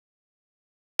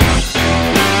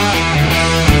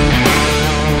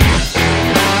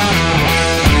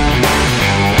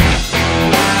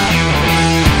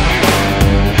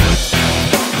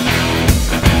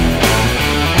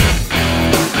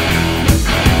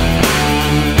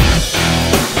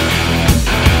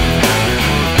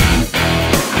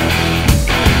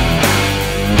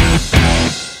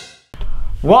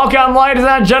Welcome, ladies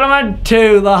and gentlemen,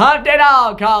 to the Hump Day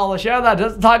Dawg Call, the show that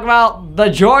doesn't talk about the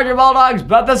Georgia Bulldogs,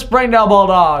 but the Springdale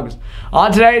Bulldogs.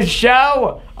 On today's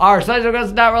show, our special guest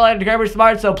is not related to Kirby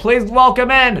Smart, so please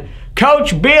welcome in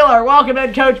Coach Beeler. Welcome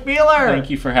in, Coach Beeler. Thank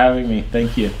you for having me.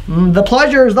 Thank you. The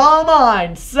pleasure is all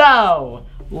mine. So,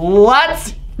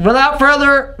 without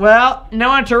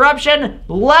no interruption,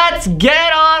 let's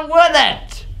get on with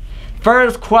it.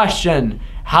 First question,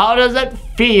 how does it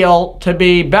feel to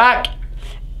be back-to-back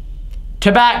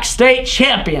state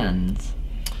champions?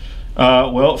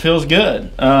 Well, it feels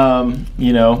good.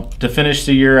 To finish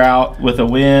the year out with a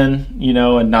win,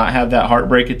 and not have that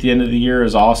heartbreak at the end of the year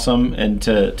is awesome. And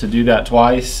to do that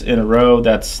twice in a row,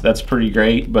 that's pretty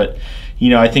great. But,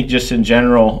 I think just in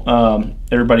general,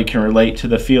 everybody can relate to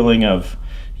the feeling of,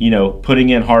 putting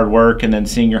in hard work and then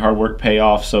seeing your hard work pay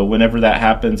off. So whenever that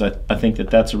happens, I think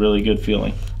that's a really good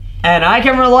feeling. And I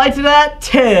can relate to that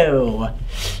too.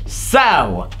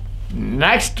 So,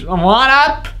 next one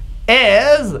up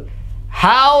is,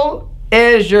 how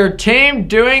is your team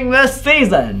doing this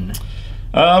season?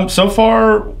 So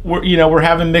far, we're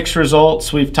having mixed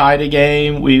results. We've tied a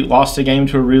game. We lost a game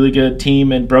to a really good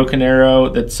team in Broken Arrow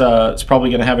that's it's probably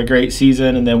going to have a great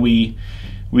season. And then we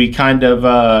kind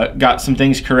of got some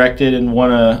things corrected and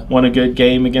won a good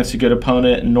game against a good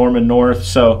opponent in Norman North.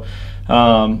 So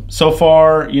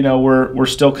far, we're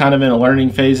still kind of in a learning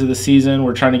phase of the season.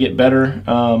 We're trying to get better,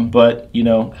 but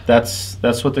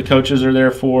that's what the coaches are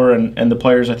there for, and the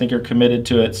players, I think, are committed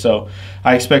to it. So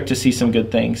I expect to see some good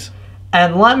things.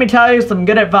 And let me tell you some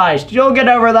good advice. You'll get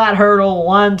over that hurdle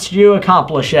once you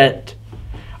accomplish it.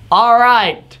 All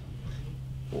right.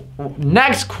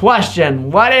 Next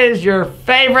question. What is your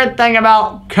favorite thing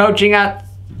about coaching at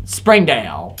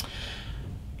Springdale?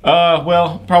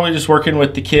 Well, probably just working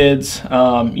with the kids.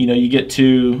 You get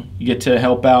to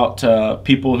help out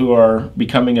people who are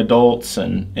becoming adults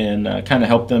and kind of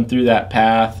help them through that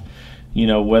path.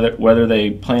 Whether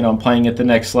they plan on playing at the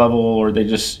next level or they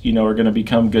just are going to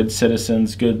become good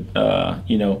citizens, good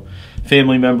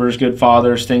family members, good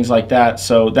fathers, things like that.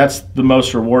 So that's the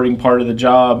most rewarding part of the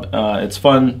job. It's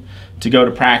fun to go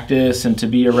to practice and to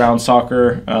be around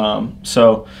soccer.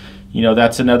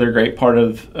 That's another great part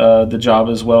of the job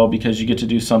as well, because you get to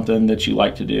do something that you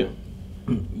like to do.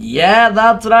 Yeah,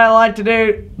 that's what I like to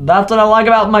do. That's what I like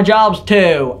about my jobs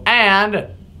too. And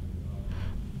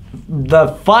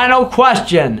the final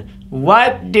question,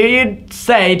 what do you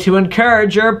say to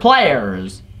encourage your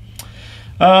players?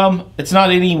 It's not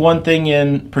any one thing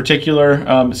in particular.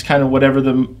 It's kind of whatever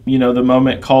the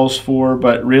moment calls for,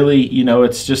 but really,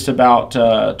 it's just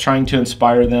about trying to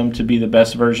inspire them to be the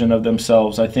best version of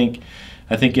themselves. I think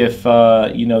if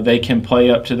they can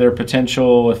play up to their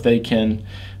potential, if they can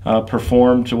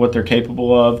perform to what they're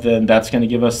capable of, then that's going to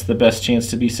give us the best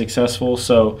chance to be successful.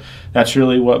 So that's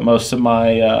really what most of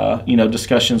my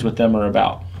discussions with them are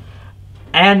about.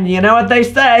 And you know what they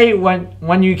say,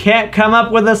 when you can't come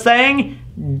up with a saying,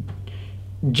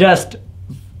 just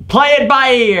play it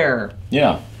by ear.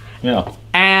 Yeah.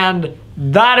 And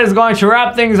that is going to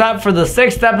wrap things up for the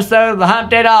 6th episode of the Hump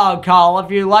Day Dawg Call.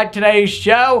 If you like today's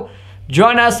show,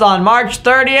 join us on March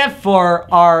 30th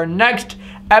for our next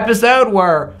episode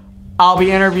where I'll be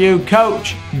interviewing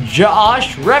Coach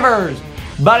Josh Rivers.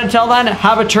 But until then,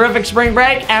 have a terrific spring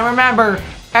break, and remember,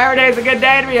 every day is a good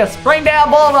day to be a Springdale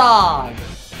Bulldog.